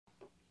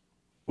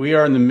We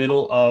are in the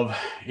middle of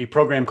a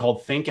program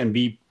called Think and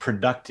Be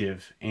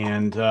Productive,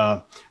 and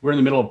we're in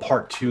the middle of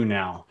part two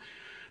now.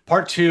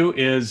 Part two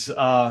is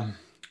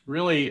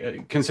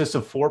really consists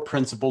of four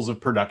principles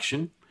of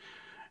production,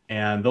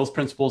 and those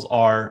principles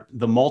are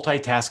the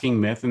multitasking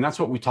myth, and that's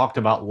what we talked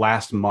about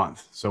last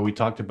month. So we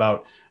talked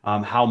about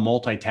how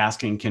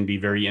multitasking can be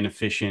very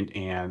inefficient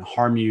and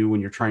harm you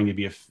when you're trying to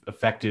be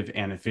effective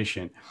and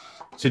efficient.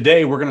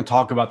 Today, we're going to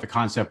talk about the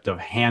concept of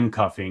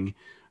handcuffing,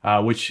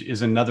 which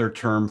is another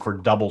term for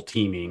double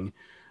teaming.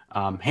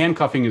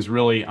 Handcuffing is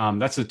really,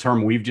 that's a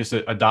term we've just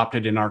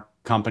adopted in our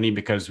company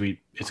because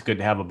it's good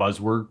to have a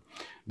buzzword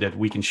that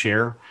we can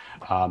share.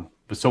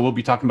 So we'll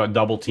be talking about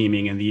double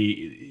teaming and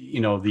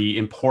the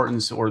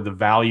importance or the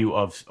value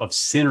of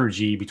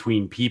synergy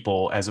between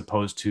people as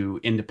opposed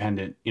to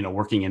independent,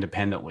 working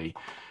independently,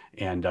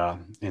 and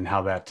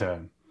how that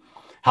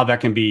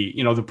can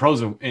be, the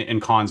pros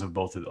and cons of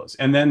both of those.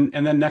 And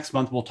then next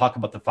month we'll talk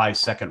about the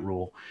 5-second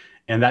rule.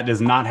 And that does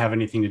not have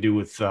anything to do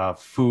with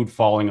food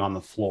falling on the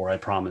floor, I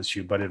promise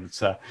you. But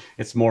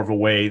it's more of a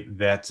way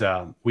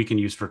that we can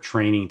use for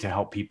training to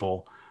help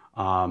people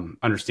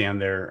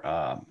understand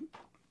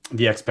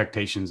the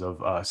expectations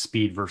of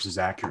speed versus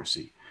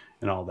accuracy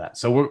and all that.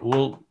 So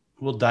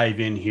we'll dive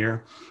in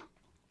here.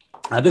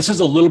 This is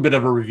a little bit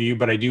of a review,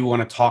 but I do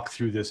want to talk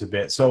through this a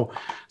bit. So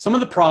some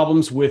of the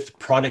problems with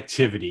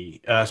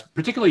productivity,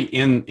 particularly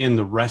in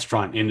the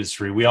restaurant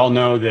industry, we all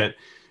know that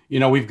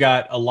we've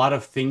got a lot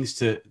of things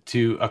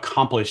to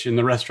accomplish in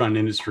the restaurant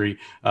industry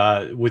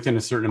within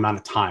a certain amount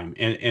of time.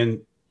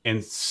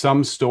 And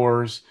some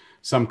stores,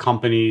 some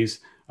companies,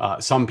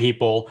 some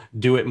people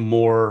do it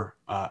more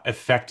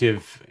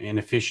effective and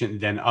efficient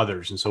than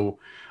others. And so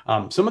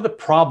some of the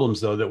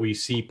problems, though, that we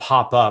see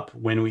pop up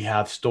when we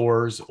have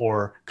stores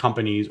or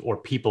companies or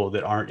people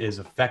that aren't as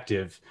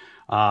effective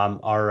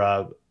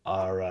are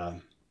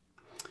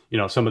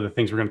some of the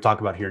things we're going to talk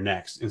about here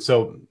next. And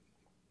so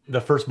the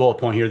first bullet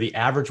point here, the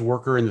average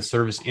worker in the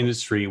service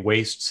industry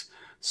wastes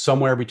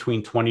somewhere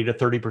between 20 to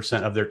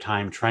 30% of their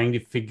time trying to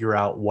figure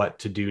out what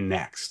to do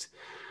next.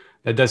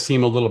 That does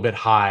seem a little bit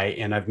high,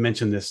 and I've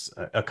mentioned this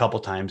a couple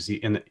times,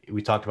 and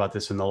we talked about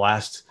this in the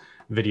last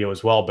video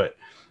as well, but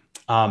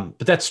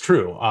that's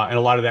true, and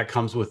a lot of that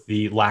comes with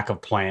the lack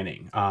of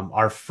planning.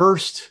 Our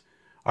first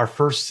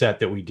set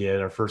that we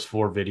did, our first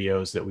 4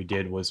 videos that we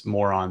did was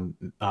more on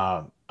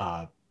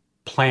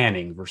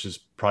planning versus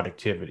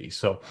productivity.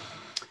 So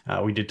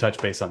we did touch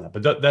base on that,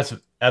 but that's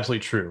absolutely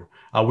true.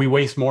 We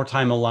waste more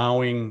time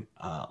allowing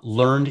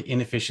learned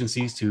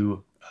inefficiencies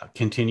to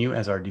continue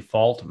as our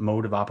default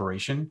mode of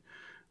operation.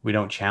 We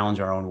don't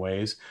challenge our own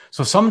ways.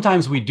 So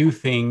sometimes we do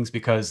things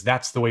because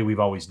that's the way we've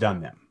always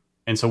done them.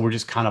 And so we're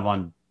just kind of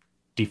on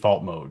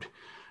default mode.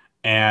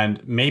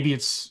 And maybe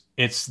it's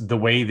the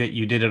way that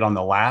you did it on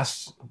the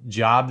last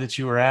job that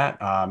you were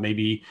at.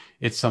 Maybe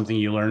it's something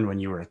you learned when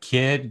you were a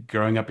kid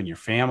growing up in your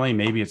family.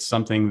 Maybe it's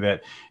something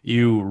that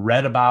you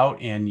read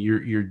about and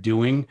you're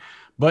doing.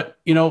 But,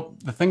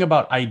 the thing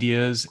about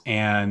ideas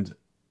and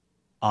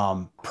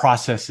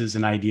processes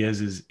and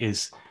ideas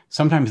is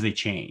sometimes they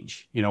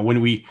change.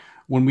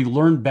 When we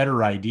learn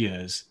better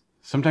ideas,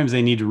 sometimes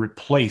they need to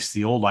replace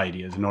the old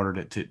ideas in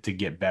order to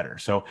get better.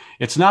 So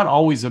it's not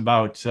always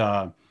about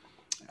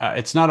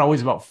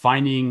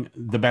finding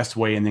the best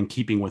way and then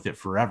keeping with it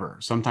forever.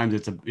 Sometimes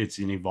it's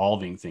an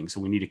evolving thing.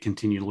 So we need to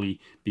continually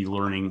be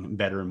learning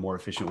better and more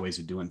efficient ways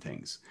of doing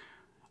things.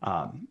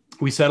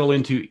 We settle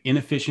into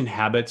inefficient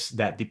habits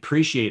that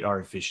depreciate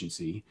our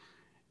efficiency.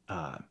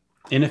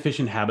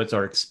 Inefficient habits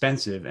are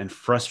expensive and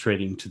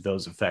frustrating to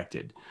those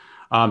affected.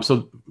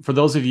 So for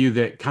those of you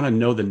that kind of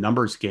know the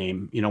numbers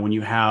game, when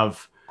you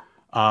have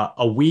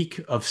a week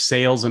of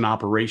sales and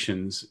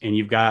operations and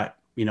you've got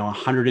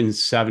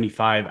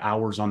 175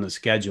 hours on the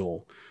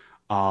schedule,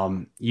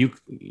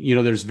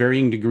 there's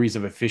varying degrees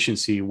of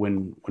efficiency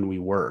when we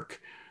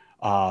work,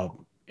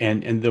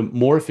 and the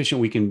more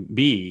efficient we can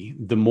be,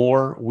 the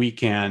more we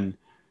can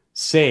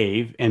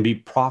save and be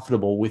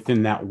profitable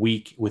within that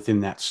week, within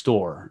that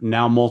store.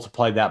 Now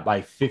multiply that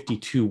by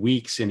 52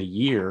 weeks in a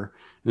year,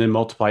 and then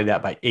multiply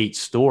that by 8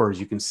 stores.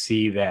 You can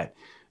see that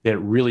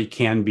really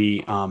can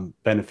be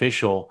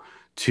beneficial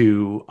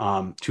to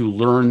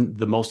learn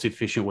the most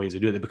efficient ways to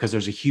do it, because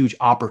there's a huge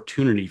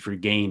opportunity for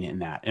gain in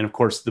that. And of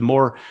course, the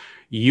more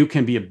you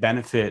can be a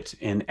benefit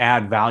and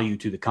add value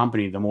to the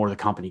company, the more the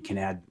company can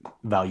add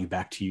value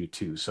back to you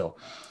too. So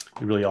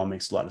it really all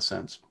makes a lot of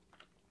sense.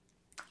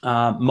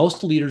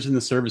 Most leaders in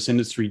the service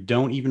industry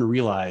don't even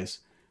realize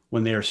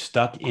when they are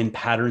stuck in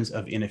patterns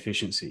of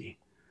inefficiency.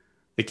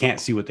 They can't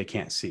see what they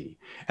can't see.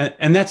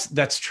 And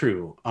that's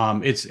true.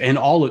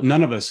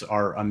 None of us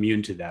are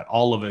immune to that.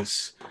 All of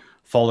us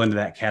fall into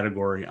that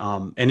category.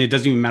 And it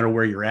doesn't even matter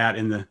where you're at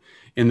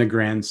in the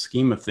grand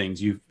scheme of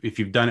things. If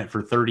you've done it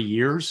for 30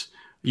 years,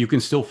 you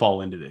can still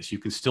fall into this. You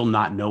can still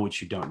not know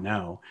what you don't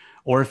know.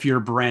 Or if you're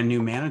a brand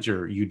new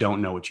manager, you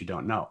don't know what you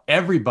don't know.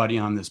 Everybody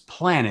on this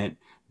planet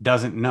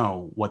doesn't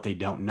know what they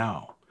don't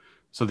know.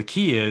 So the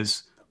key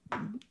is,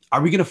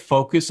 are we going to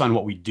focus on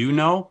what we do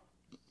know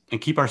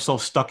and keep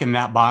ourselves stuck in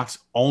that box,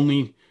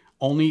 only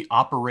only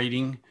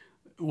operating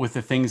with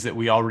the things that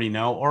we already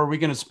know, or are we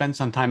going to spend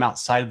some time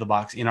outside of the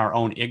box in our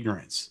own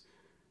ignorance,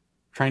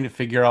 trying to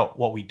figure out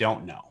what we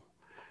don't know?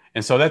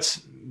 And so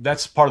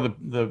that's part of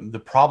the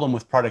problem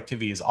with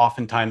productivity is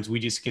oftentimes we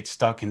just get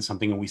stuck in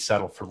something and we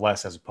settle for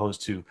less, as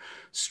opposed to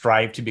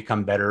strive to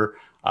become better,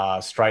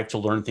 strive to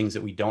learn things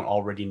that we don't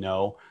already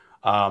know,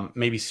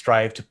 maybe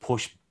strive to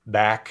push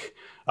back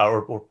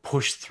or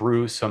push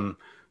through some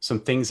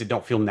things that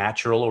don't feel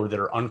natural or that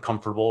are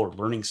uncomfortable, or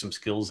learning some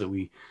skills that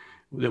we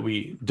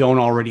don't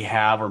already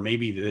have, or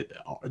maybe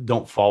that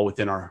don't fall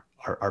within our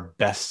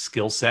best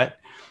skill set.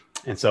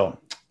 And so,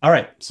 all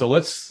right, so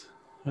let's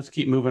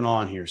keep moving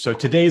on here. So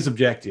today's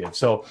objective.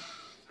 So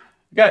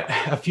we've got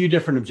a few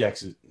different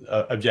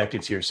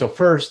objectives here. So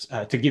first,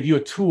 to give you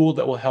a tool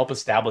that will help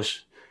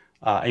establish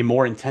a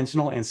more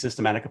intentional and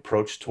systematic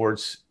approach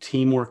towards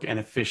teamwork and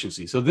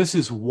efficiency. So this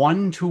is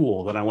one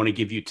tool that I want to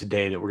give you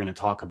today that we're going to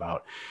talk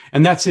about.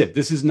 And that's it.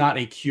 This is not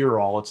a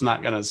cure-all. It's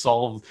not going to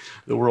solve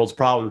the world's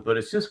problems, but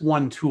it's just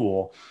one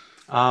tool.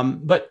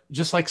 But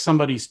just like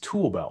somebody's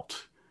tool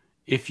belt,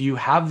 if you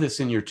have this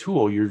in your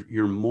tool,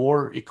 you're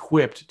more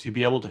equipped to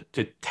be able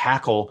to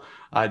tackle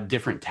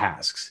different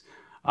tasks.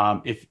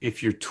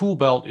 If your tool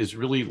belt is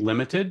really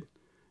limited,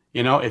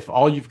 if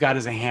all you've got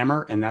is a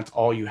hammer and that's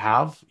all you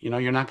have,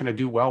 you're not going to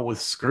do well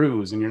with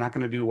screws, and you're not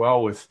going to do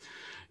well with,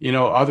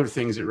 other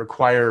things that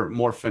require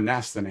more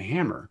finesse than a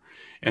hammer.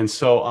 And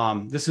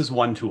so this is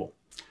one tool.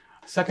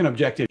 Second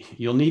objective,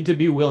 you'll need to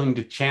be willing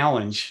to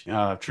challenge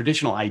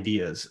traditional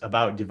ideas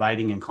about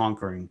dividing and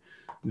conquering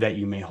that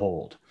you may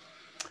hold.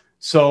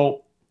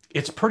 So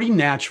it's pretty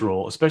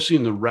natural, especially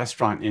in the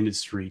restaurant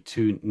industry,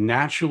 to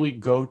naturally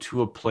go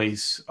to a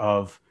place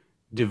of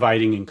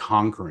dividing and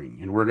conquering.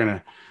 And we're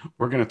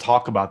gonna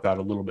talk about that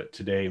a little bit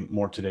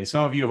more today.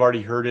 Some of you have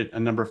already heard it a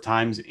number of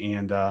times,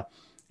 and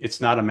it's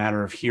not a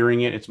matter of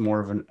hearing it. It's more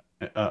of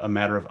a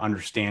matter of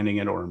understanding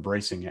it or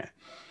embracing it.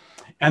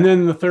 And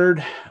then the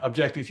third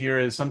objective here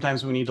is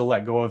sometimes we need to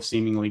let go of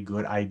seemingly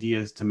good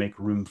ideas to make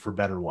room for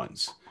better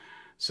ones.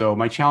 So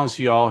my challenge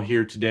to you all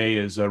here today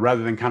is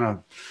rather than kind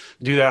of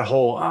do that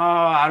whole,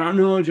 I don't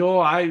know, Joel,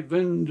 I've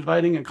been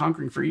dividing and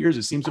conquering for years.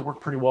 It seems to work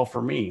pretty well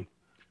for me.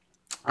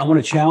 I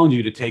want to challenge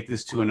you to take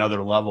this to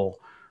another level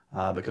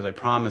because I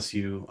promise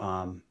you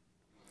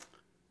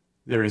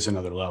there is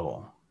another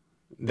level.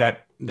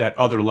 That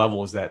other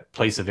level is that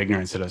place of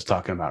ignorance that I was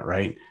talking about,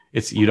 right?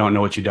 It's you don't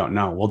know what you don't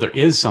know. Well, there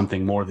is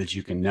something more that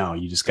you can know.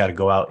 You just got to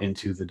go out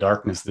into the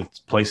darkness, the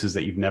places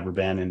that you've never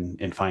been,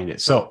 and find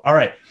it. So, all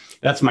right,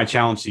 that's my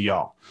challenge to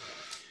y'all.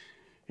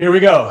 Here we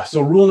go.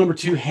 So rule number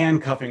 2,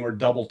 handcuffing or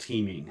double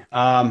teaming.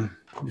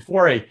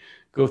 Before I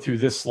go through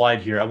this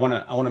slide here, I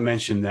want to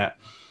mention that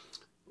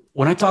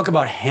when I talk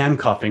about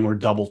handcuffing or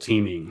double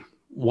teaming,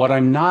 what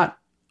I'm not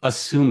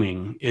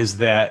assuming is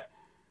that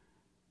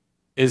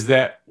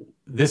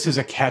this is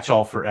a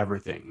catch-all for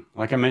everything.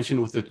 Like I mentioned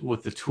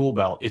with the tool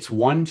belt, it's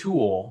one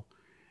tool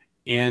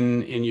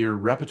in your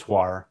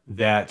repertoire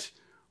that,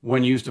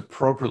 when used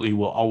appropriately,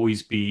 will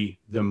always be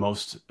the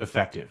most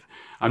effective.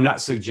 I'm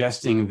not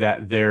suggesting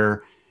that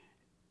there's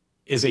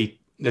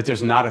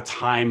not a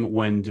time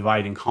when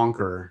divide and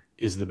conquer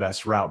is the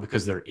best route,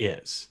 because there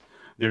is.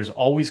 There's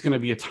always going to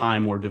be a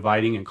time where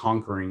dividing and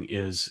conquering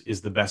is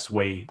the best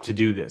way to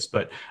do this.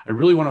 But I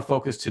really want to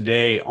focus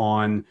today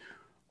on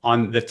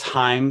the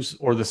times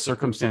or the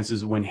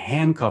circumstances when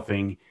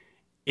handcuffing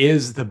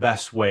is the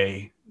best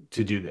way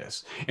to do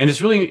this. And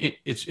it's really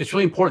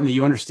important that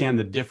you understand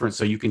the difference,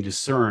 so you can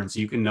discern, so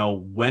you can know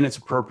when it's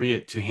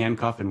appropriate to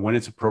handcuff and when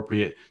it's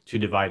appropriate to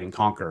divide and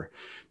conquer.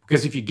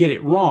 Because if you get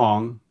it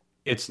wrong,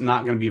 it's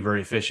not going to be very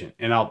efficient.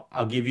 And I'll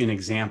give you an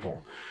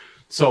example.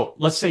 So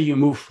let's say you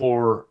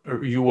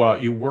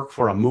work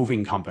for a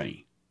moving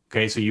company.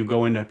 Okay, so you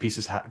go into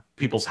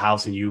people's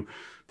house and you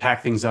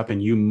pack things up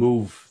and you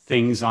move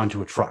things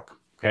onto a truck.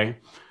 Okay,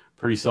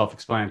 pretty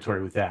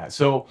self-explanatory with that.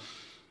 So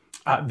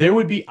there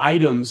would be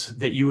items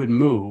that you would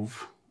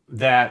move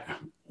that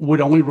would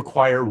only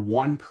require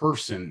one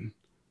person.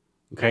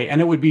 Okay,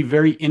 and it would be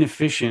very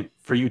inefficient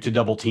for you to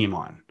double team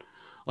on.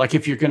 Like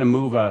if you're going to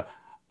move a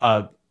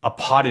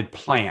potted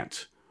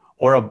plant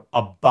or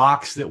a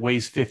box that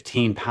weighs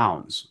 15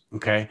 pounds,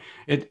 okay?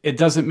 It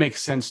doesn't make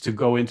sense to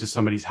go into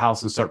somebody's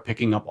house and start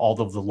picking up all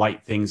of the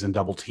light things and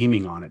double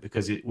teaming on it,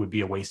 because it would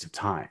be a waste of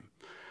time.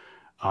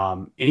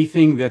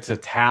 Anything that's a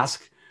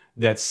task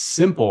that's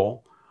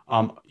simple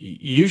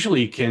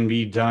usually can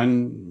be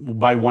done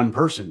by one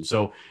person.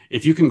 So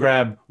if you can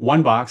grab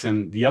one box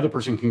and the other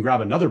person can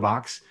grab another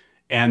box,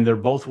 and they're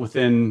both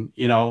within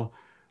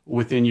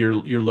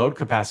your load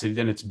capacity,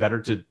 then it's better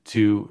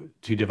to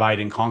divide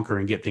and conquer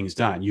and get things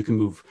done. You can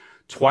move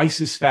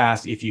twice as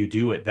fast if you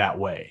do it that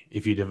way.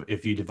 If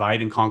you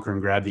divide and conquer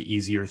and grab the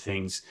easier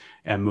things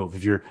and move.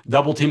 If you're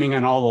double teaming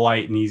on all the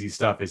light and easy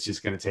stuff, it's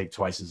just going to take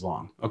twice as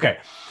long. Okay.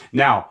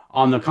 Now,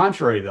 on the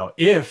contrary, though,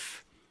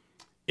 if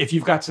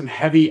you've got some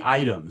heavy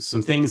items,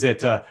 some things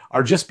that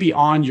are just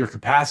beyond your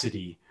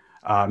capacity,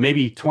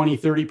 maybe 20,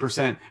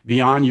 30%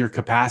 beyond your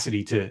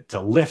capacity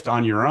to lift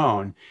on your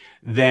own,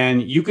 then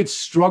you could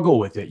struggle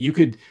with it. You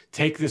could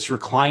take this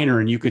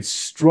recliner and you could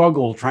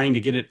struggle trying to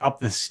get it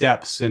up the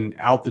steps and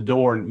out the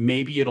door. And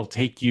maybe it'll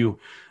take you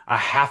a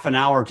half an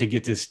hour to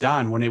get this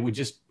done, when it would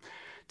just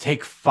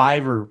take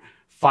 5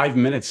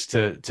 minutes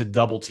to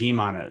double team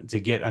on it,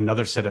 to get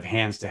another set of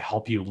hands to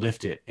help you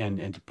lift it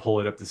and to pull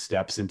it up the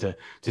steps and to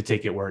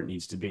take it where it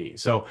needs to be.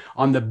 So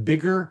on the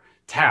bigger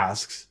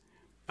tasks,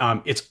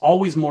 it's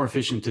always more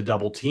efficient to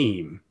double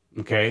team.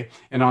 Okay.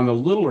 And on the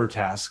littler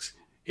tasks,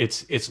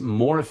 it's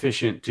more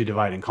efficient to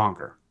divide and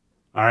conquer.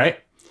 All right.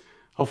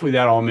 Hopefully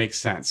that all makes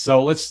sense.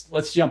 So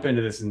let's jump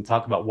into this and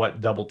talk about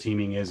what double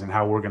teaming is and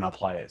how we're going to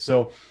apply it.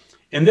 So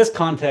in this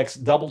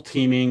context, double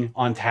teaming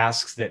on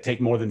tasks that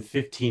take more than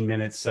 15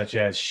 minutes, such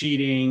as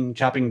sheeting,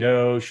 chopping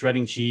dough,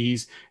 shredding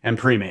cheese, and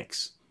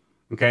pre-mix.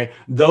 Okay.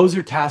 Those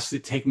are tasks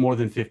that take more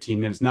than 15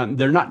 minutes. Now,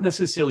 they're not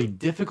necessarily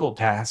difficult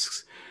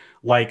tasks,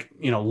 like,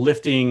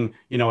 lifting,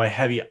 a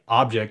heavy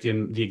object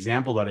in the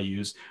example that I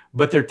use,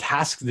 but they're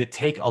tasks that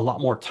take a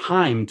lot more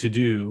time to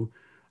do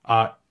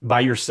by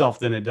yourself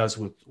than it does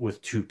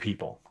with two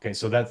people. Okay,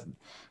 so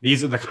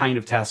these are the kind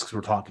of tasks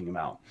we're talking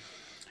about.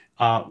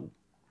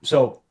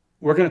 So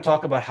we're going to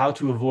talk about how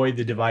to avoid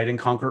the divide and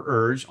conquer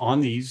urge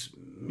on these,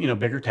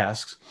 bigger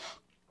tasks.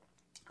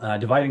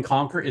 Divide and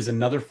conquer is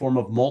another form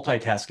of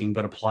multitasking,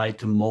 but applied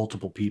to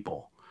multiple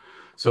people.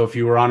 So if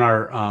you were on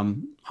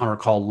our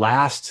call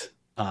last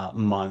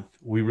month,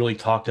 we really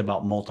talked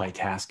about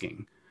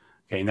multitasking.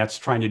 Okay, and that's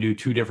trying to do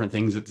two different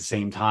things at the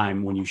same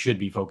time when you should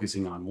be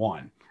focusing on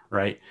one,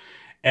 right?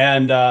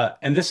 And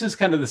this is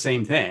kind of the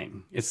same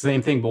thing. It's the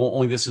same thing, but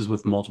only this is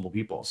with multiple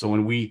people. So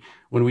when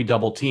we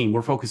double team,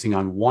 we're focusing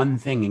on one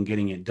thing and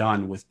getting it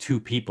done with two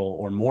people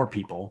or more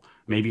people.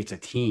 Maybe it's a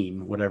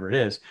team, whatever it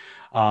is,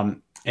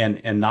 and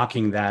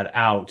knocking that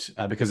out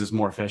because it's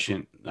more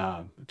efficient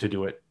to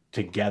do it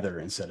together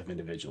instead of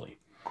individually.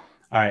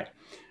 All right.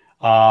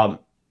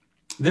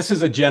 This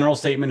is a general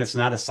statement. It's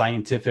not a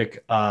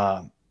scientific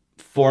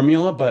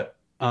formula, but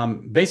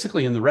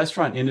basically in the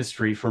restaurant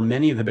industry, for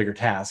many of the bigger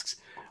tasks,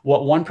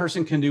 what one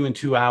person can do in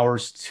 2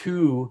 hours,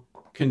 two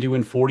can do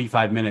in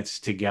 45 minutes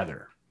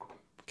together.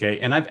 Okay.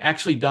 And I've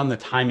actually done the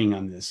timing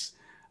on this.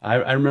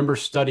 I remember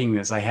studying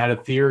this. I had a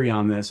theory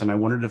on this and I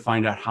wanted to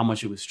find out how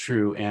much it was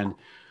true. And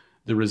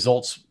the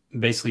results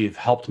basically have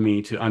helped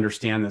me to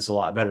understand this a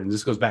lot better. And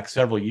this goes back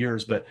several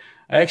years, but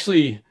I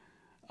actually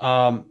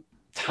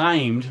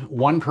timed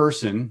one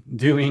person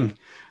doing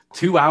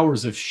 2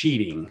 hours of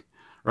sheeting,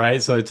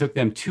 right? So it took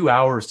them 2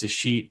 hours to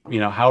sheet,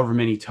 however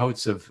many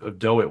totes of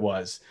dough it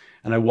was.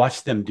 And I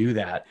watched them do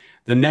that.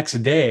 The next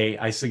day,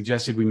 I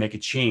suggested we make a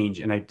change,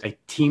 and I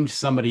teamed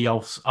somebody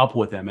else up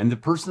with them. And the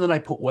person that I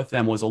put with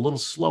them was a little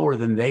slower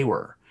than they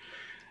were.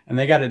 And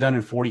they got it done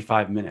in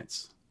 45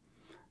 minutes.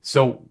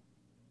 So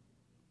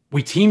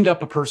we teamed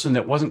up a person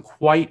that wasn't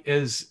quite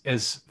as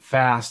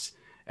fast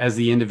as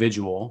the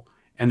individual,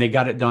 and they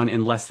got it done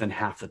in less than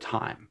half the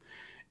time.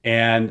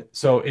 And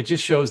so it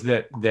just shows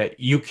that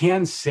you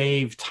can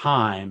save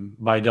time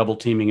by double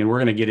teaming. And we're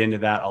going to get into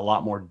that a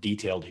lot more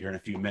detailed here in a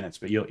few minutes,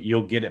 but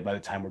you'll get it by the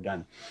time we're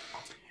done.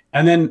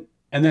 And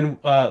then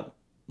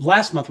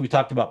last month we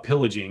talked about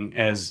pillaging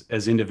as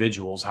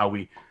individuals, how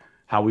we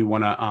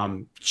want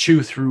to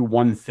chew through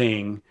one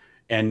thing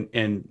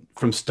and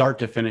from start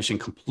to finish and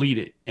complete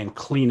it and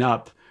clean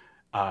up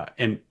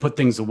and put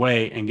things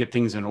away and get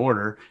things in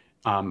order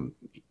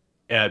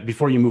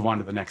before you move on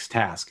to the next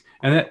task.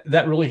 And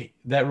that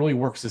really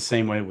works the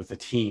same way with a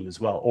team as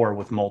well, or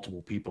with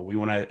multiple people. We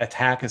want to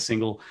attack a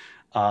single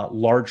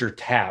larger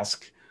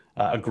task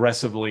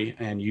aggressively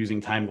and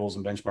using time goals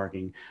and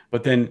benchmarking,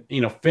 but then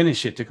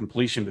finish it to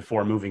completion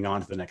before moving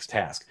on to the next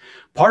task.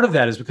 Part of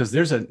that is because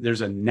there's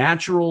a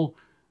natural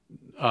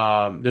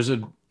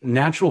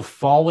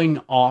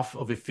falling off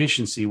of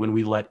efficiency when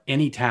we let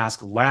any task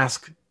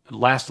last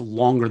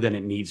longer than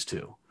it needs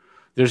to.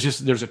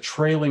 There's a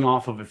trailing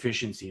off of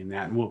efficiency in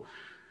that, and we'll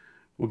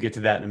get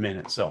to that in a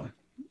minute. So,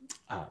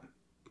 all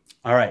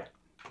right.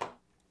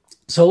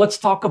 So let's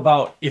talk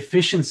about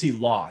efficiency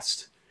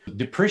lost,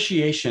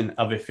 depreciation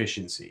of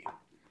efficiency.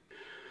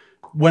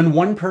 When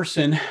one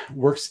person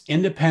works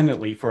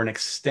independently for an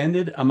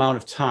extended amount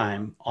of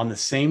time on the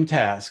same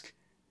task,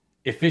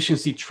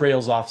 efficiency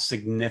trails off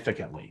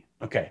significantly.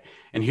 Okay.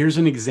 And here's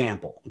an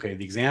example. Okay.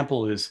 The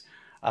example is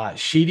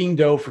sheeting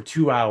dough for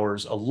 2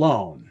 hours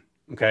alone.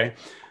 Okay.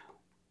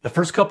 The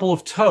first couple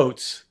of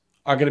totes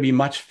are going to be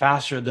much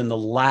faster than the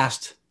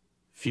last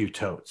few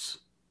totes.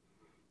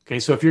 Okay,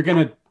 so if you're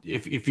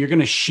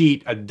gonna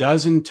sheet a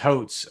dozen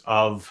totes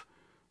of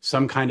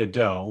some kind of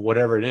dough,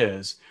 whatever it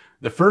is,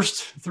 the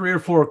first 3 or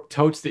 4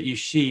 totes that you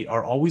sheet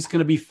are always going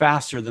to be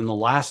faster than the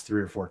last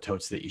 3 or 4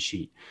 totes that you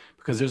sheet,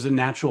 because there's a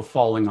natural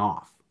falling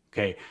off.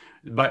 Okay,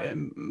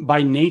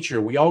 by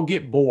nature, we all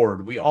get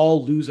bored, we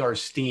all lose our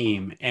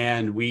steam,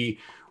 and we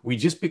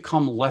just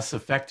become less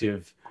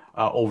effective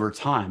over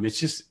time. It's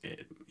just,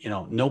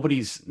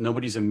 nobody's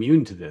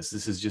immune to this.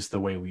 This is just the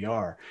way we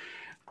are.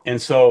 And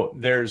so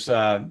there's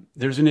an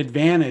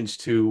advantage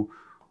to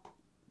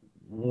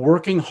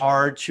working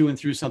hard, chewing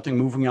through something,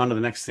 moving on to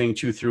the next thing,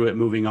 chew through it,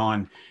 moving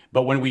on.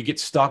 But when we get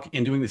stuck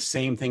in doing the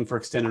same thing for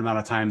extended amount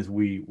of times,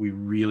 we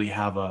really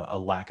have a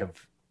lack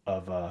of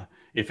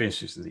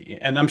efficiency.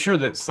 And I'm sure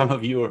that some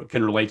of you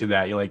can relate to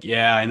that. You're like,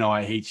 yeah, I know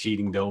I hate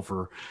sheeting dough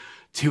for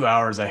 2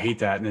 hours. I hate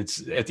that. And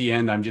it's at the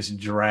end, I'm just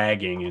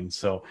dragging. And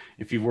so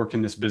if you've worked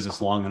in this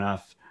business long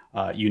enough,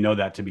 you know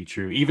that to be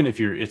true. Even if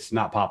it's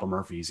not Papa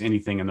Murphy's,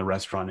 anything in the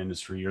restaurant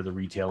industry or the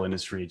retail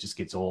industry, it just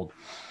gets old.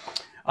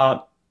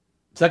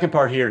 Second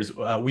part here is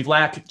we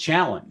lack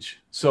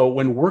challenge. So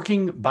when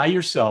working by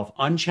yourself,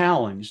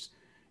 unchallenged,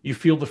 you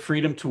feel the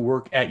freedom to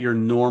work at your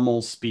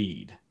normal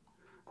speed.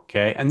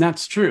 Okay. And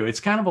that's true. It's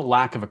kind of a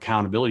lack of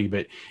accountability,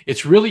 but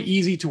it's really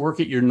easy to work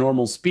at your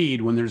normal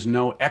speed when there's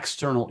no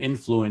external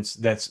influence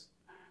that's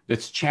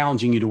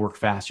challenging you to work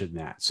faster than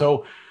that.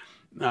 So,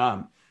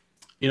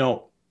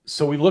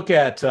 so we look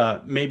at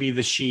maybe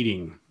the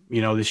sheeting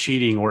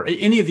or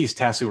any of these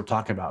tasks that we're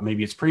talking about.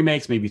 Maybe it's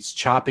pre-makes, maybe it's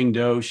chopping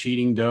dough,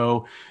 sheeting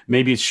dough,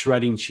 maybe it's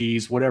shredding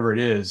cheese, whatever it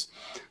is.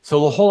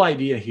 So the whole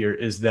idea here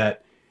is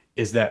that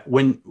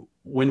when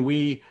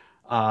we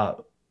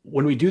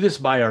do this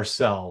by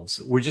ourselves,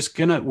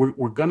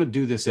 we're gonna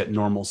do this at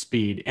normal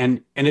speed,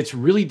 and it's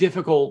really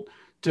difficult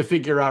to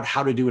figure out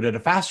how to do it at a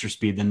faster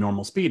speed than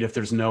normal speed if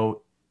there's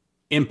no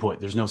input,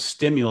 there's no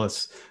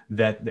stimulus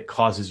that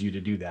causes you to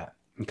do that.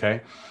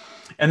 Okay,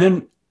 and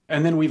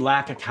then we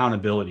lack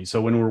accountability.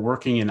 So when we're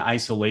working in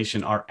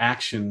isolation, our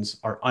actions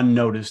are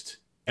unnoticed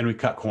and we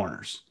cut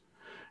corners.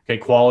 Okay,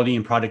 quality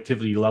and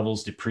productivity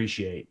levels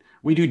depreciate.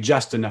 We do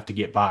just enough to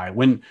get by.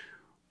 When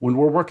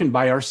we're working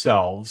by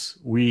ourselves,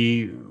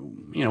 we're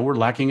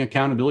lacking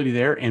accountability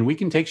there, and we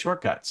can take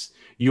shortcuts.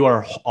 You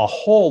are a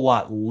whole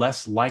lot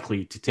less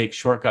likely to take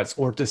shortcuts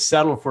or to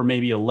settle for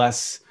maybe a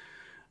lesser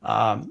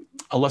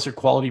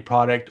quality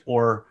product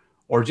or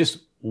just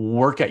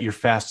work at your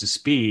fastest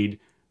speed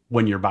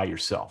when you're by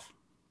yourself.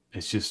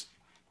 It's just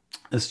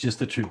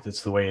the truth.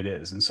 It's the way it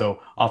is. And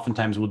so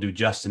oftentimes we'll do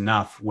just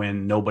enough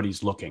when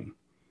nobody's looking.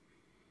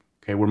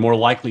 Okay, we're more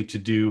likely to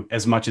do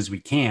as much as we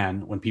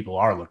can when people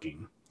are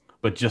looking,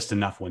 but just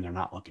enough when they're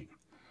not looking.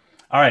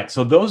 All right,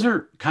 so those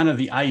are kind of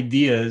the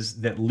ideas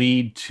that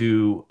lead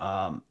to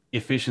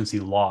efficiency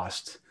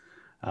lost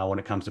when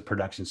it comes to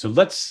production. So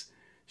let's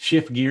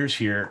shift gears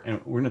here,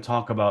 and we're going to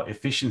talk about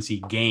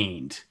efficiency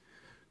gained.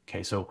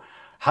 Okay, so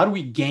how do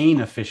we gain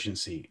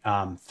efficiency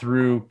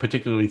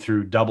particularly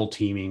through double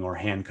teaming or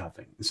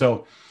handcuffing?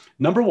 So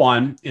number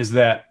one is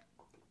that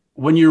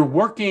when you're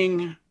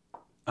working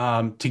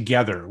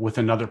together with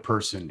another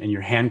person and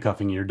you're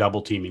handcuffing, you're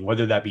double teaming,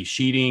 whether that be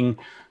sheeting,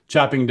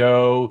 chopping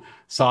dough,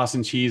 sauce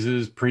and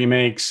cheeses,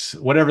 pre-makes,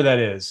 whatever that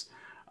is,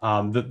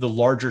 the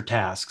larger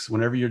tasks,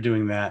 whenever you're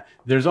doing that,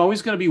 there's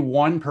always going to be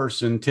one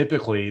person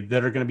typically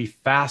that are going to be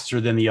faster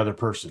than the other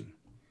person.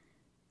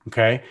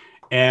 Okay.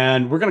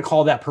 And we're going to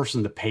call that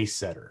person the pace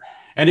setter.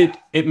 And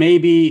it may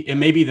be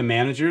the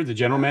manager, the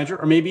general manager,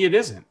 or maybe it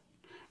isn't.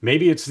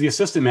 Maybe it's the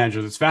assistant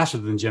manager that's faster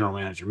than the general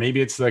manager.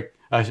 Maybe it's like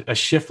a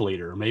shift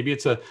leader. Or maybe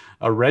it's a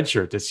red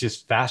shirt that's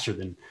just faster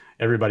than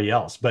everybody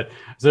else. But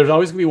there's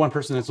always going to be one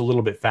person that's a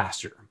little bit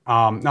faster.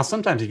 Now,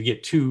 sometimes if you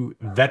get two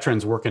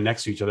veterans working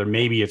next to each other,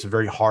 maybe it's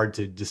very hard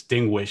to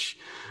distinguish,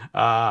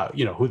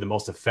 who the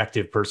most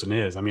effective person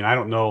is. I mean, I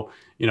don't know,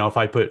 if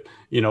I put,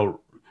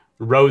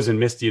 Rose and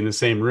Misty in the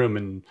same room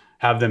and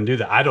have them do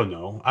that. I don't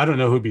know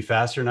who'd be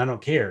faster, and I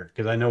don't care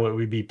because I know it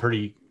would be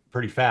pretty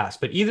fast.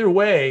 But either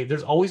way,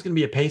 there's always going to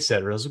be a pace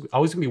setter. There's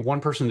always going to be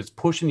one person that's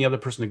pushing the other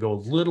person to go a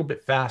little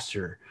bit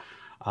faster.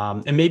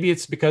 And maybe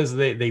it's because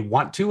they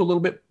want to a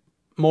little bit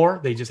more.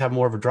 They just have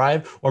more of a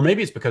drive, or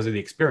maybe it's because of the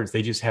experience.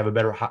 They just have a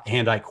better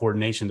hand-eye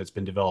coordination that's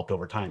been developed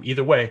over time.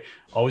 Either way,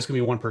 always going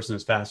to be one person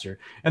that's faster.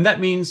 And that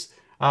means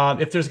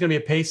if there's going to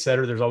be a pace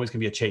setter, there's always going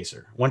to be a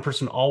chaser. One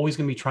person always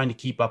going to be trying to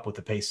keep up with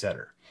the pace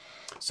setter.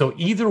 So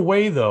either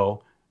way,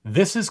 though,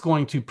 this is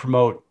going to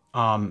promote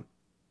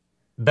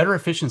better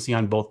efficiency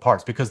on both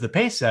parts, because the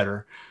pace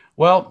setter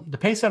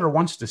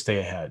wants to stay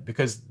ahead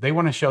because they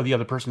want to show the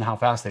other person how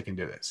fast they can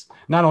do this.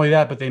 Not only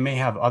that, but they may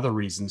have other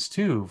reasons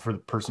too for the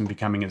person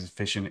becoming as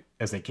efficient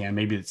as they can.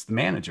 Maybe it's the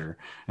manager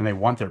and they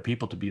want their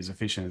people to be as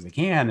efficient as they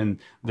can, and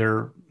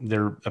they're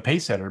a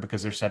pace setter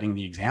because they're setting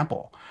the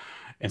example.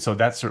 And so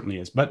that certainly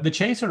is. But the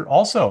chaser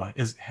also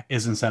is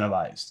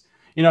incentivized.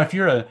 If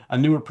you're a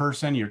newer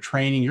person, you're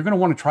training, you're going to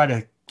want to try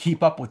to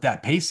keep up with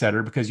that pace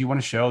setter because you want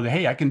to show that,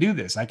 hey, I can do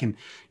this. I can,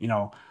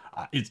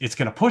 it's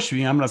going to push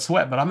me. I'm going to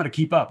sweat, but I'm going to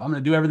keep up. I'm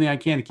going to do everything I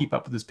can to keep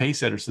up with this pace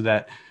setter so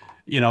that,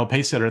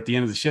 pace setter at the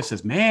end of the shift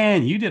says,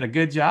 man, you did a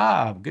good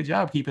job. Good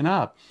job keeping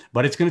up.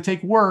 But it's going to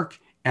take work.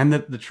 And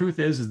the truth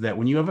is that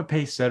when you have a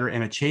pace setter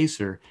and a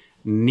chaser,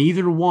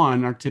 neither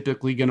one are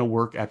typically going to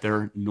work at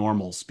their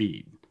normal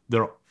speed.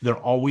 They're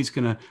always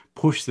going to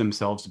push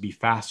themselves to be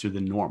faster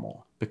than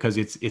normal because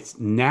it's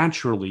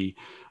naturally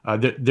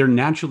they're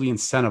naturally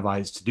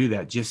incentivized to do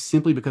that just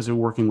simply because they're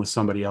working with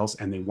somebody else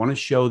and they want to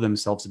show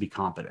themselves to be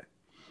competent.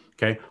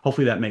 Okay.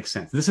 Hopefully that makes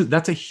sense.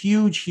 That's a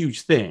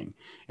huge thing.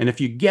 And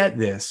if you get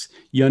this,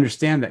 you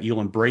understand that,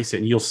 you'll embrace it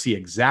and you'll see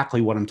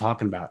exactly what I'm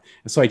talking about.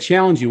 And so I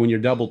challenge you, when you're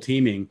double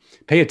teaming,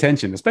 pay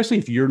attention, especially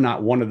if you're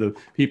not one of the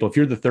people. If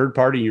you're the third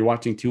party and you're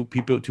watching two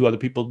other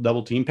people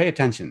double team, pay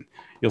attention.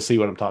 You'll see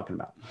what I'm talking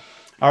about.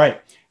 All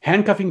right.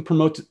 Handcuffing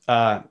promotes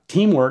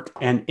teamwork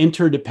and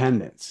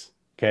interdependence.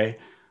 Okay.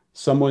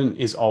 Someone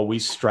is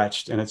always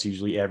stretched, and it's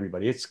usually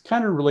everybody. It's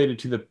kind of related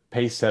to the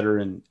pace setter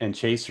and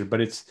chaser,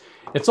 but it's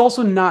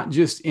also not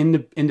just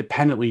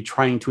independently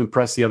trying to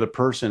impress the other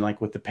person, like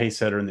with the pace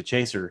setter and the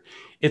chaser.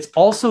 It's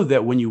also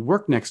that when you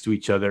work next to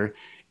each other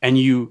and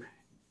you're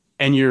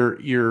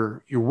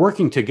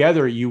working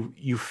together,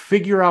 you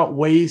figure out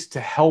ways to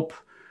help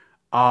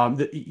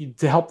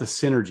to help the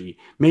synergy.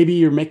 Maybe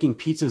you're making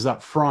pizzas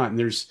up front,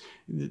 and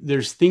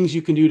there's things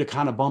you can do to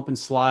kind of bump and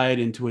slide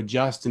and to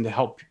adjust and to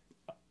help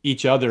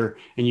each other,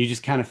 and you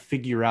just kind of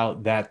figure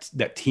out that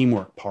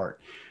teamwork part.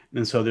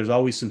 And so there's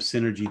always some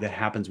synergy that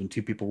happens when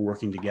two people are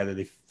working together.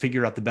 They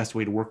figure out the best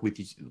way to work with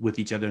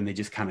each other, and they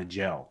just kind of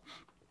gel.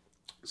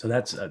 So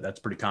that's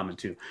pretty common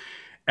too.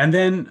 And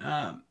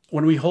then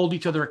when we hold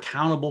each other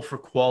accountable for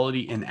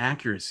quality and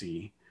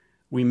accuracy,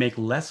 we make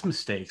less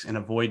mistakes and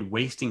avoid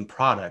wasting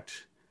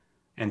product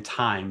and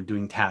time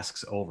doing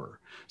tasks over.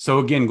 So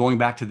again, going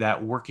back to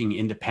that working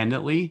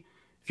independently,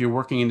 if you're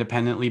working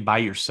independently by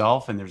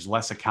yourself and there's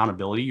less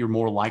accountability, you're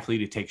more likely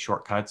to take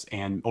shortcuts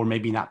or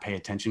maybe not pay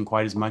attention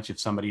quite as much if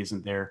somebody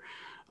isn't there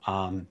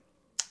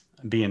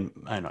being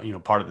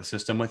part of the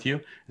system with you.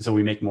 And so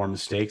we make more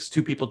mistakes.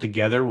 Two people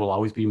together will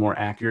always be more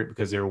accurate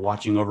because they're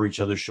watching over each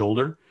other's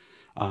shoulder.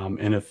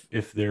 And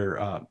if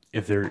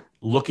they're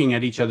looking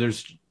at each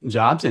other's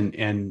jobs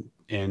and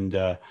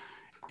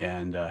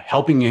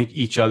helping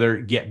each other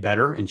get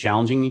better and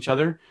challenging each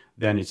other,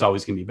 then it's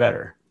always going to be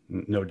better,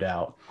 no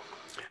doubt.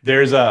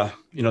 There's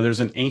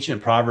an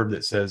ancient proverb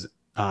that says,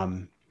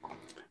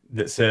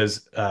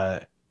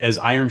 as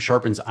iron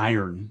sharpens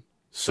iron,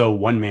 so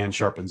one man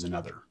sharpens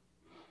another.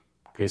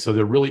 Okay, so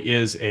there really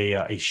is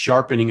a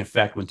sharpening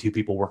effect when two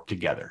people work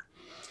together.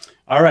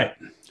 All right,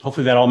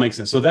 hopefully that all makes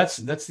sense. So that's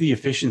the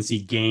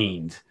efficiency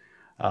gained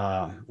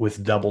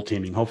with double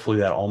teaming. Hopefully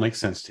that all makes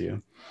sense to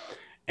you.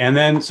 And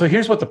then, so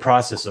here's what the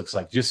process looks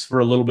like, just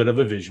for a little bit of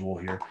a visual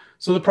here.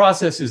 So the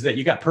process is that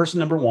you got person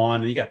number one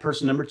and you got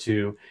person number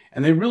two,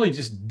 and they really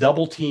just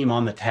double team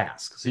on the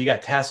task. So you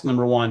got task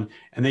number one,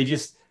 and they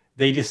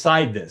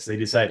decide this. They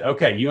decide,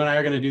 okay, you and I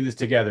are going to do this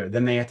together.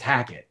 Then they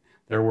attack it.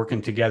 They're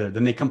working together.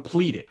 Then they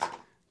complete it.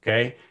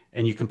 Okay.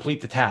 And you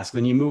complete the task.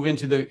 Then you move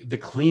into the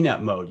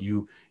cleanup mode.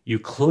 You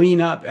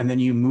clean up, and then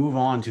you move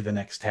on to the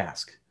next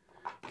task.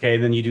 Okay,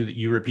 then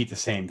you repeat the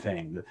same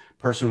thing. The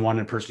person one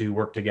and person two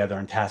work together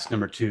on task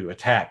number two: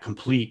 attack,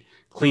 complete,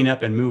 clean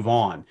up, and move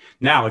on.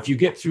 Now, if you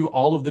get through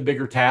all of the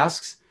bigger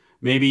tasks,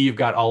 maybe you've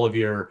got all of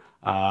your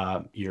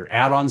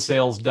add-on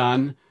sales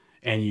done,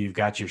 and you've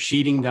got your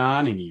sheeting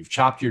done, and you've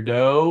chopped your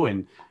dough,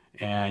 and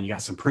you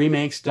got some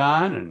pre-makes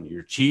done, and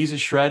your cheese is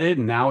shredded,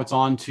 and now it's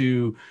on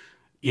to,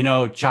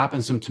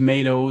 chopping some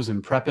tomatoes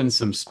and prepping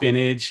some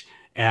spinach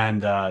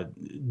and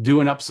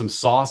doing up some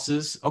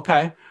sauces.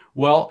 Okay.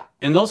 Well,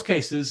 in those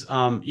cases,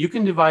 you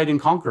can divide and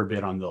conquer a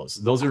bit on those.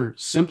 Those are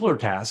simpler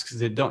tasks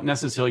that don't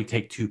necessarily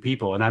take two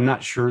people. And I'm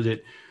not sure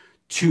that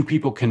two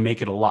people can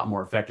make it a lot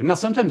more effective. Now,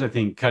 sometimes I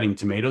think cutting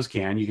tomatoes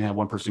you can have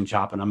one person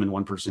chopping them and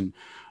one person,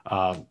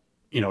 or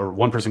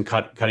one person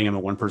cutting them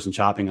and one person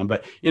chopping them.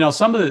 But,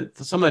 some of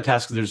the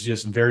tasks, there's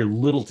just very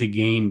little to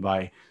gain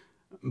by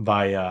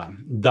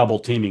double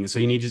teaming. So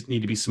you just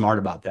need to be smart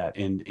about that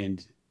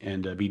and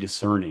be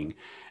discerning.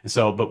 And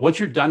so, but once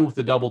you're done with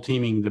the double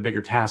teaming, the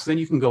bigger tasks, then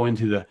you can go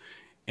into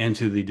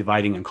the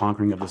dividing and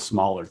conquering of the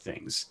smaller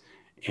things,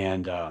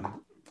 and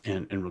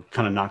we'll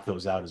kind of knock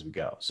those out as we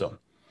go. So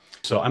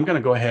I'm going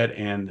to go ahead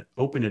and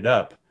open it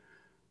up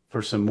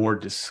for some more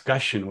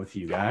discussion with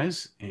you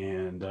guys,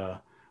 and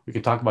we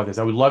can talk about this.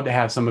 I would love to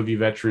have some of you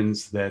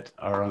veterans that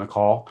are on the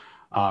call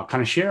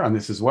kind of share on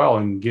this as well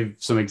and give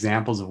some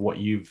examples of what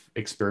you've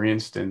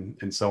experienced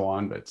and so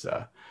on. But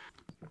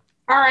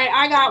all right,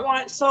 I got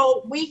one.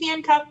 So we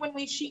handcuff when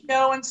we sheet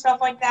dough and stuff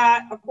like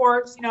that. Of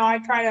course, I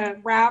try to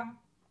wrap.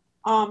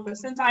 But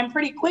since I'm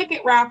pretty quick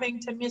at wrapping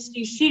to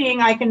Misty's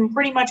sheeting, I can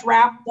pretty much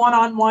wrap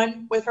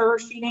one-on-one with her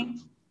sheeting.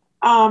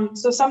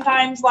 So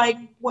sometimes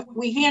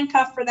we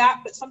handcuff for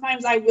that, but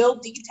sometimes I will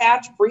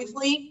detach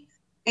briefly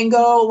and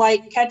go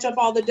catch up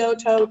all the dough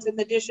totes and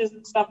the dishes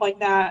and stuff like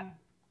that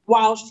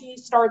while she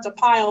starts a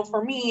pile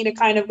for me to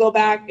kind of go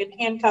back and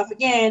handcuff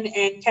again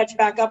and catch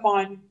back up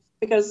on.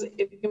 Because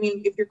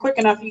if you're quick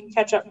enough, you can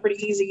catch up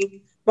pretty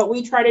easy. But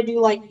we try to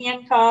do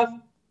handcuff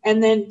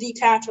and then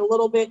detach a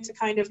little bit to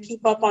kind of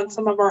keep up on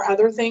some of our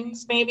other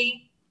things,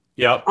 maybe.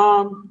 Yep.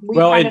 We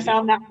kind of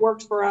found that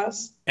works for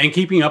us. And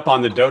keeping up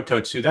on the dough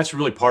totes too, that's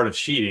really part of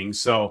sheeting.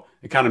 So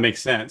it kind of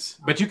makes sense.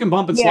 But you can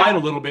bump and slide a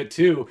little bit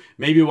too.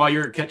 Maybe while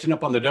you're catching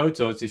up on the dough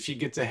totes, if she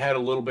gets ahead a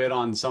little bit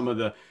on some of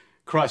the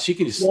crust, she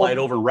can just slide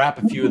over and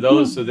wrap a few of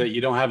those so that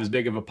you don't have as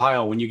big of a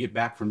pile when you get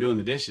back from doing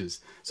the dishes.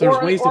 So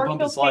there's ways to bump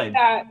and slide.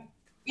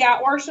 Yeah,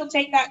 or she'll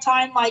take that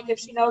time, like if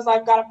she knows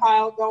I've got a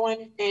pile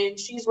going and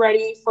she's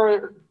ready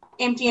for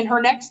emptying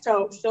her next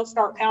tote, she'll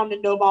start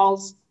pounding dough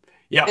balls.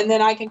 Yeah. And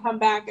then I can come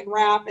back and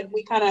wrap, and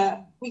we kind of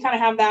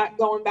have that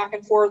going back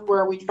and forth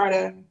where we try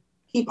to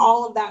keep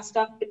all of that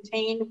stuff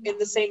contained in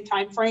the same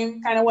time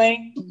frame kind of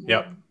way.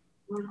 Yep.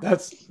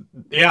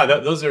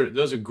 Those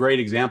are great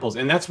examples,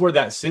 and that's where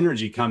that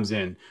synergy comes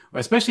in,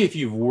 especially if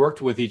you've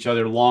worked with each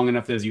other long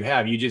enough as you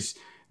have.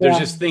 There's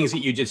just things that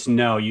you just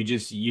know. You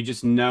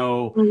just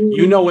know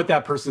what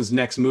that person's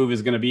next move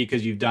is going to be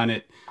because you've done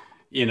it,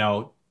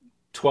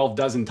 12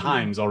 dozen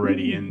times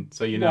already, and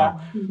so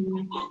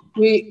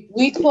We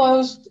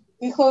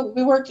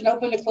worked and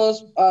opened and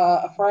closed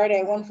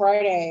one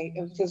Friday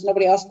because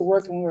nobody else could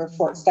work and we were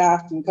short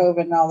staffed and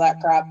COVID and all that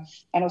crap.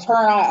 And it was her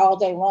and I all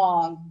day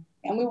long.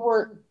 And we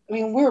were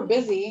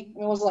busy.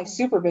 It wasn't like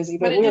super busy,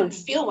 but it didn't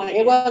feel like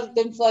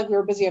didn't feel like we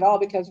were busy at all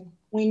because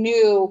we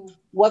knew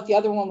what the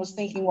other one was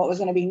thinking, what was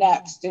going to be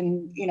next.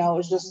 And, it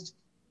was just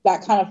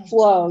that kind of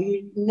flow.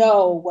 You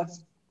know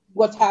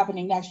what's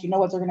happening next. You know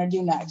what they're going to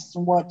do next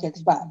and what to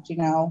expect,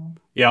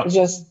 Yeah. It's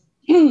just,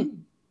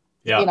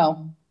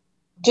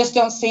 just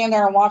don't stand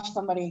there and watch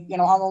somebody,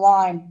 on the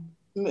line,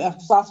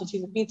 sausage,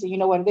 cheese, and pizza. You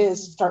know what it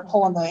is. Start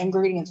pulling the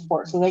ingredients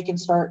for it so you can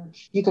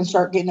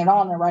start getting it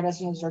on there right as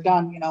soon as they're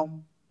done,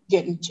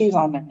 getting cheese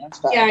on there and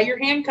stuff. Yeah, your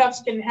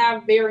handcuffs can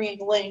have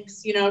varying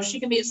lengths. She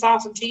can be at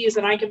sauce and cheese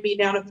and I can be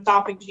down at the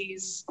topping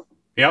cheese.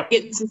 Yep.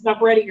 Getting some stuff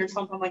ready or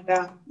something like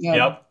that.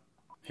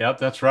 Yep,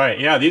 that's right.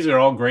 Yeah, these are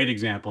all great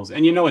examples.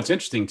 And it's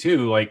interesting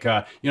too, like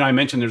I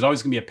mentioned there's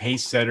always gonna be a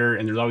pace setter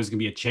and there's always gonna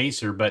be a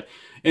chaser, but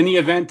in the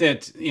event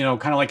that,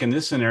 kind of like in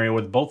this scenario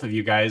with both of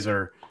you guys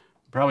are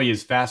probably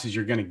as fast as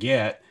you're gonna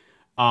get,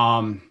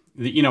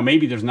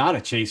 maybe there's not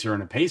a chaser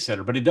and a pace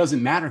setter, but it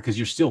doesn't matter because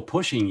you're still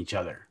pushing each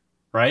other,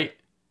 right?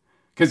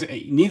 Because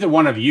neither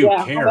one of you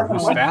care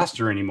who's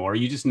faster anymore.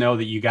 You just know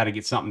that you got to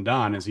get something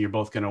done, and so you're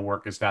both going to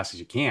work as fast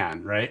as you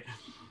can, right?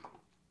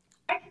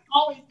 I can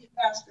always get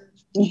faster.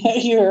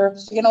 You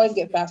can always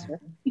get faster.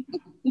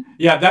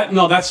 Yeah,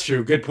 that's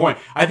true. Good point.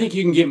 I think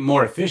you can get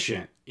more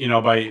efficient,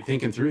 by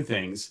thinking through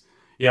things.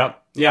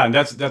 Yep. Yeah, and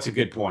that's a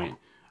good point.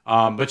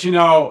 But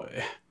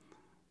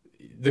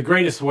the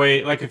greatest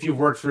way, like if you've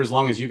worked for as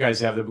long as you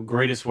guys have, the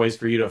greatest ways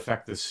for you to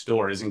affect the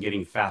store isn't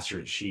getting faster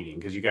at sheeting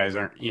because you guys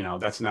aren't,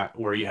 that's not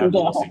where you have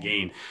the most to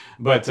gain.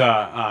 But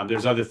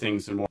there's other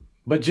things and more.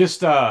 But just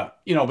but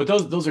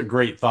those are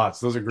great thoughts.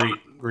 Those are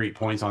great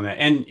points on that.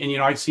 And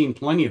I've seen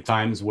plenty of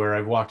times where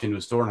I've walked into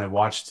a store and I've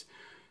watched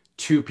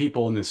two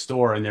people in the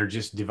store and they're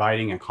just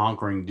dividing and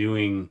conquering,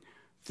 doing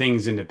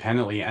things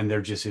independently, and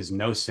there just is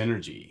no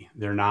synergy.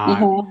 They're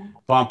not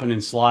bumping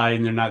and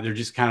sliding. They're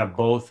just kind of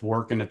both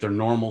working at their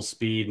normal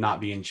speed, not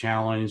being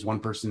challenged. One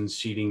person's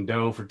sheeting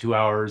dough for 2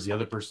 hours. The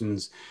other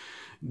person's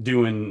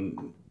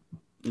doing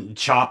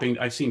chopping.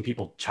 I've seen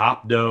people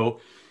chop dough.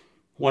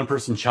 One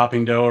person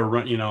chopping dough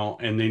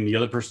and then the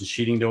other person's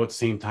sheeting dough at the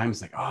same time.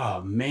 It's like,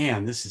 oh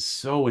man, this is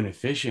so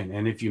inefficient.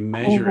 And if you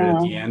measure it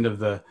at the end of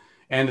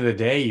the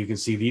day, you can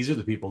see these are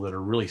the people that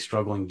are really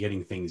struggling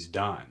getting things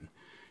done.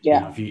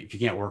 Yeah. If you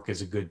can't work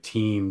as a good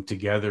team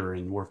together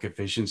and work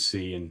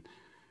efficiency and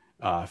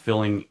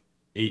filling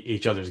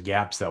each other's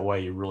gaps that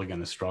way, you're really going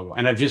to struggle.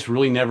 And I've just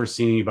really never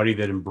seen anybody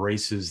that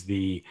embraces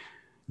the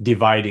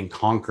divide and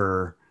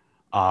conquer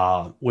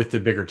with the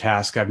bigger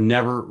task. I've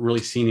never really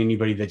seen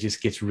anybody that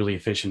just gets really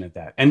efficient at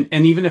that. And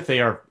even if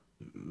they are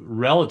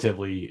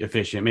relatively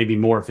efficient, maybe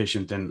more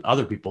efficient than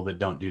other people that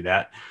don't do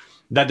that,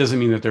 that doesn't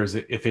mean that they're as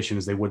efficient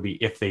as they would be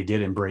if they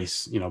did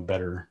embrace,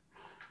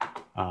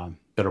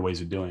 better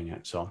ways of doing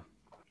it. So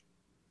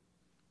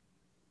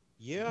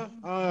yeah,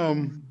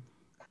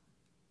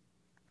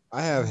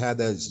 I have had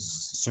that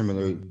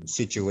similar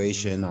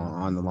situation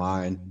on the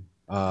line.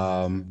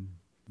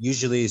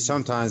 Usually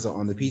sometimes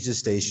on the pizza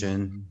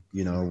station,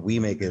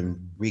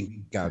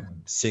 we got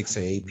 6 or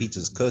 8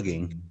 pizzas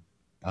cooking,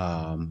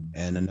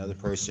 and another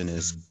person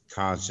is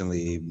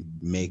constantly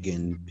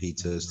making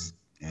pizzas,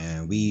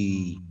 and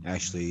we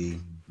actually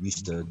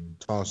used to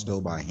toss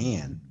dough by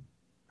hand.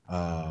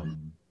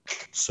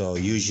 So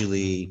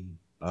usually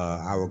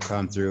I will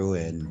come through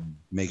and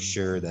make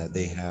sure that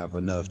they have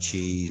enough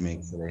cheese, make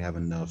sure they have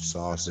enough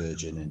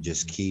sausage, and then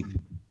just keep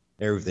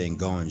everything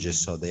going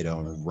just so they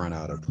don't run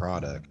out of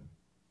product.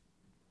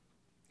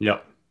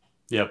 Yep.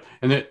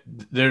 And it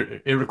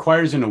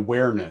requires an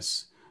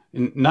awareness,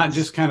 and not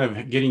just kind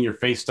of getting your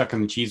face stuck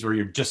in the cheese where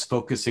you're just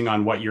focusing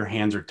on what your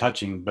hands are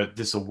touching, but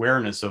this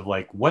awareness of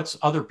like, what's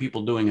other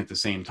people doing at the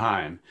same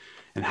time?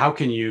 And how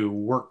can you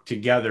work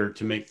together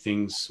to make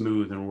things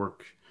smooth and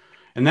work?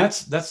 And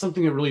that's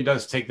something that really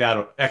does take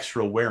that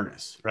extra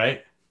awareness,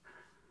 right?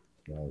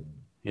 Right.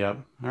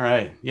 Yep. All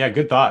right. Yeah.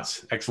 Good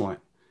thoughts. Excellent.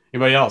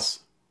 Anybody else?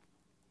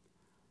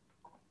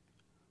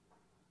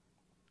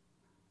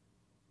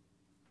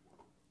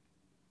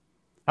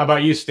 How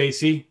about you,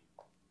 Stacy?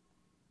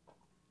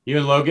 You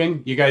and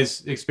Logan, you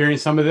guys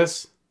experienced some of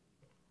this?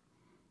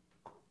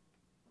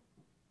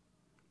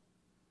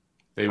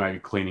 They might be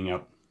cleaning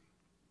up.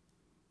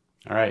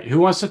 All right. Who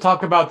wants to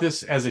talk about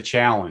this as a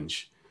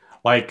challenge?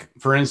 Like,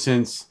 for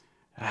instance,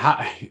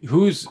 how,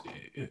 who's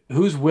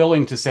who's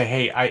willing to say,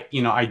 hey,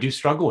 I do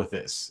struggle with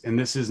this, and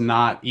this is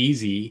not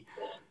easy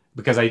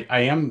because I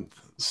am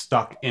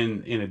stuck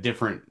in a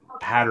different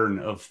pattern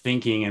of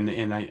thinking,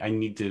 and I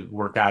need to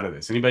work out of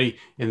this. Anybody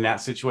in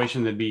that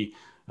situation that'd be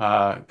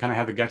kind of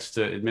have the guts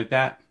to admit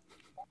that?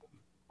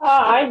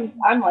 I'm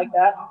like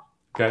that.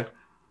 Okay.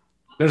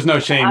 There's no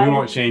shame. We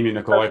won't I shame you,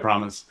 Nicole, I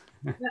promise.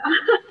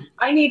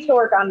 I need to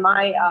work on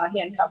my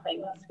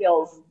handcuffing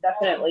skills.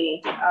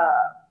 Definitely,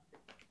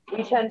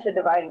 we tend to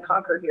divide and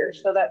conquer here,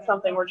 so that's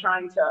something we're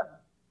trying to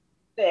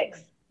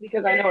fix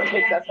because I know it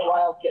takes us a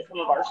while to get some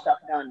of our stuff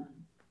done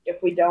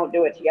if we don't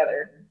do it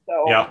together.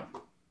 So Yeah.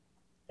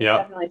 Yeah.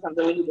 definitely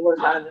something we need to work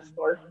on in this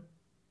store.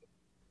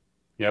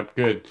 Yep,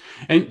 good.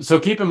 And so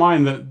keep in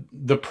mind that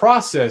the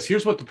process,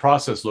 here's what the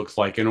process looks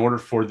like in order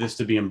for this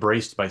to be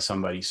embraced by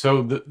somebody.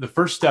 So the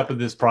first step of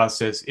this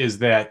process is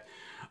that,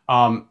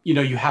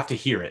 you have to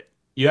hear it.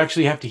 You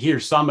actually have to hear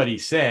somebody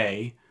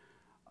say,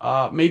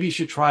 maybe you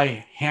should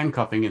try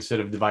handcuffing instead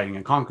of dividing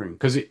and conquering.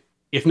 Because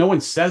if no one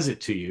says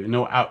it to you,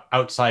 no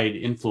outside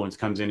influence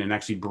comes in and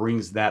actually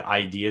brings that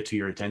idea to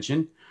your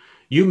attention,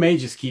 you may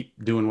just keep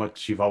doing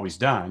what you've always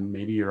done.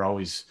 Maybe you're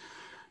always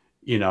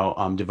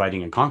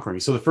dividing and conquering.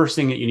 So the first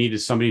thing that you need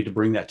is somebody to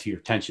bring that to your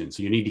attention.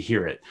 So you need to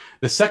hear it.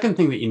 The second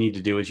thing that you need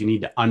to do is you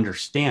need to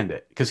understand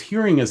it, because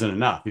hearing isn't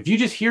enough. If you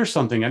just hear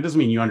something, that doesn't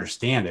mean you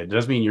understand it. It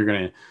doesn't mean you're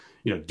going to,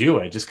 do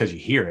it just because you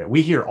hear it.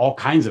 We hear all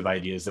kinds of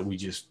ideas that we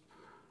just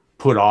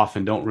put off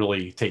and don't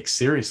really take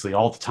seriously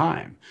all the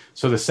time.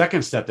 So the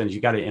second step then is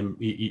you've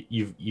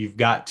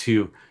got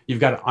to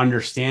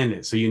understand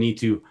it. So you need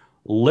to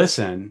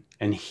listen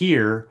and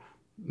hear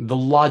the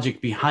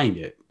logic behind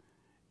it.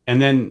 And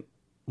then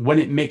when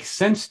it makes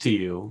sense to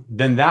you,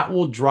 then that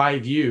will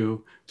drive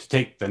you to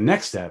take the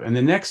next step. And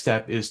the next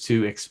step is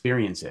to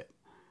experience it.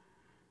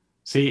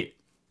 See,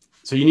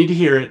 so you need to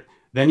hear it,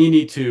 then you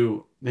need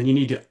to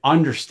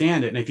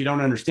understand it. And if you don't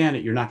understand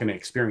it, you're not going to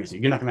experience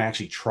it. You're not going to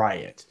actually try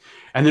it.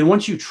 And then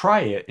once you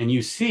try it and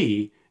you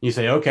see, you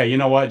say, okay, you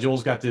know what?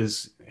 Joel's got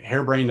this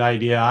harebrained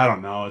idea. I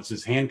don't know. It's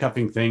this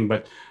handcuffing thing,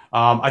 but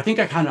I think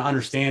I kind of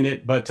understand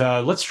it, but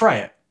let's try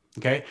it.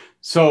 Okay.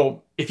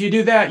 So if you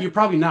do that, you're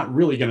probably not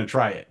really going to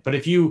try it. But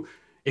if you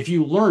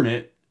learn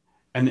it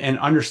and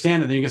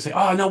understand it, then you can say,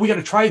 oh no, we got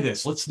to try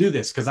this. Let's do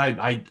this. Cause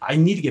I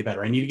need to get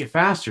better. I need to get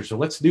faster. So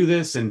let's do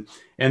this. And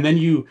then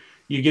you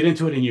get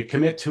into it and you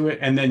commit to it.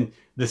 And then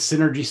the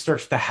synergy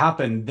starts to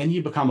happen. Then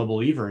you become a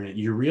believer in it.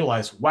 You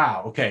realize,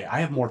 wow, okay, I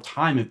have more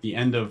time at the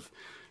end of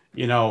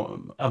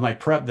my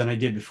prep than I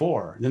did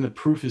before. Then the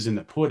proof is in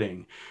the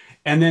pudding.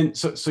 And then,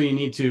 so you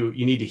need to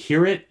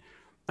hear it.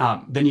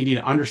 Then you need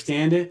to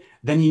understand it.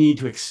 Then you need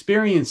to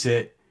experience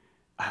it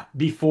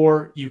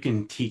before you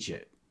can teach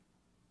it.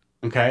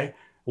 Okay.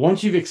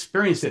 Once you've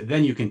experienced it,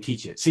 then you can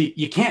teach it. See,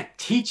 you can't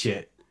teach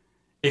it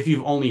if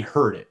you've only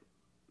heard it.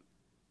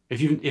 If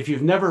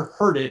you've never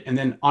heard it and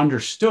then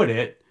understood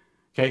it,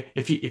 okay.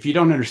 If you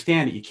don't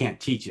understand it, you can't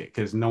teach it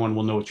because no one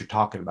will know what you're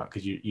talking about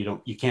because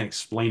you can't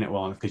explain it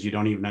well enough because you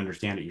don't even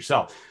understand it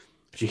yourself.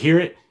 But you hear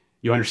it,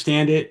 you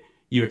understand it,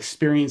 you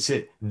experience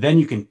it, then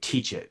you can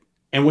teach it.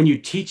 And when you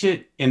teach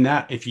it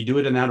if you do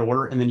it in that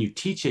order, and then you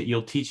teach it,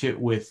 you'll teach it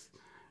with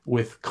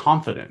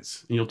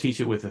confidence, and you'll teach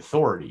it with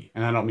authority.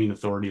 And I don't mean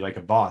authority like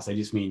a boss. I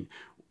just mean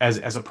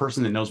as a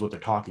person that knows what they're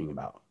talking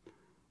about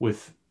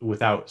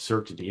without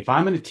certainty. If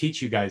I'm going to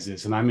teach you guys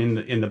this and I'm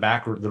in the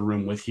back of the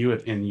room with you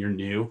and you're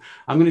new,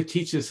 I'm going to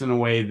teach this in a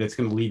way that's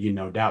going to leave you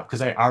no doubt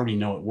because I already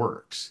know it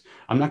works.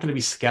 I'm not going to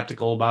be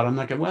skeptical about it. I'm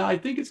not going, well, I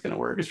think it's going to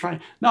work.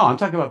 No, I'm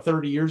talking about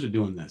 30 years of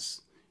doing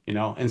this. And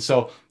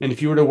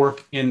if you were to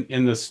work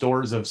in the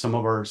stores of some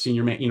of our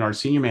senior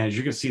managers,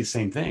 you're going to see the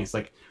same thing. It's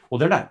like, well,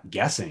 they're not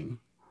guessing.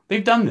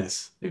 They've done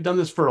this. They've done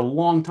this for a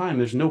long time.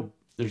 There's no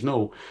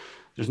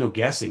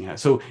guessing.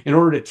 So in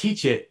order to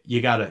teach it,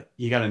 you gotta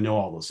know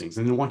all those things.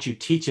 And then once you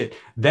teach it,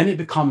 then it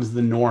becomes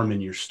the norm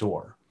in your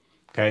store.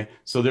 Okay.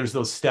 So there's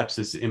those steps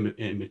that's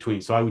in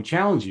between. So I would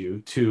challenge you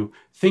to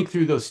think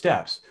through those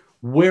steps.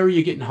 Where are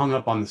you getting hung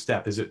up on the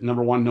step? Is it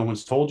number one, no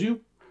one's told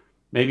you?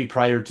 Maybe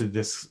prior to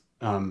this,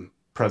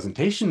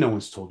 presentation, no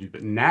one's told you,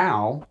 but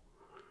now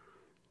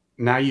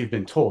you've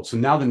been told. So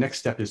now the next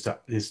step is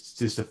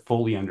just to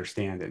fully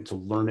understand it and to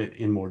learn it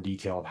in more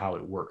detail of how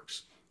it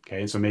works.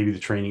 Okay, and so maybe the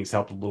training has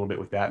helped a little bit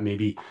with that.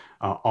 Maybe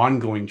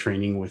ongoing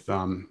training with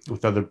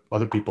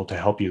other people to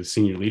help you.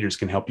 Senior leaders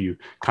can help you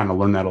kind of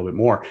learn that a little bit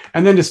more,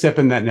 and then to step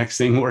in that next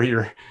thing where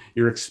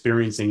you're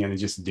experiencing it and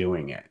just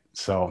doing it.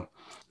 So,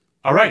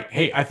 all right,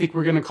 hey, I think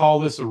we're going to call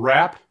this a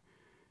wrap,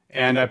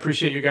 and I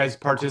appreciate you guys'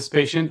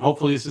 participation.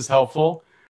 Hopefully, this is helpful.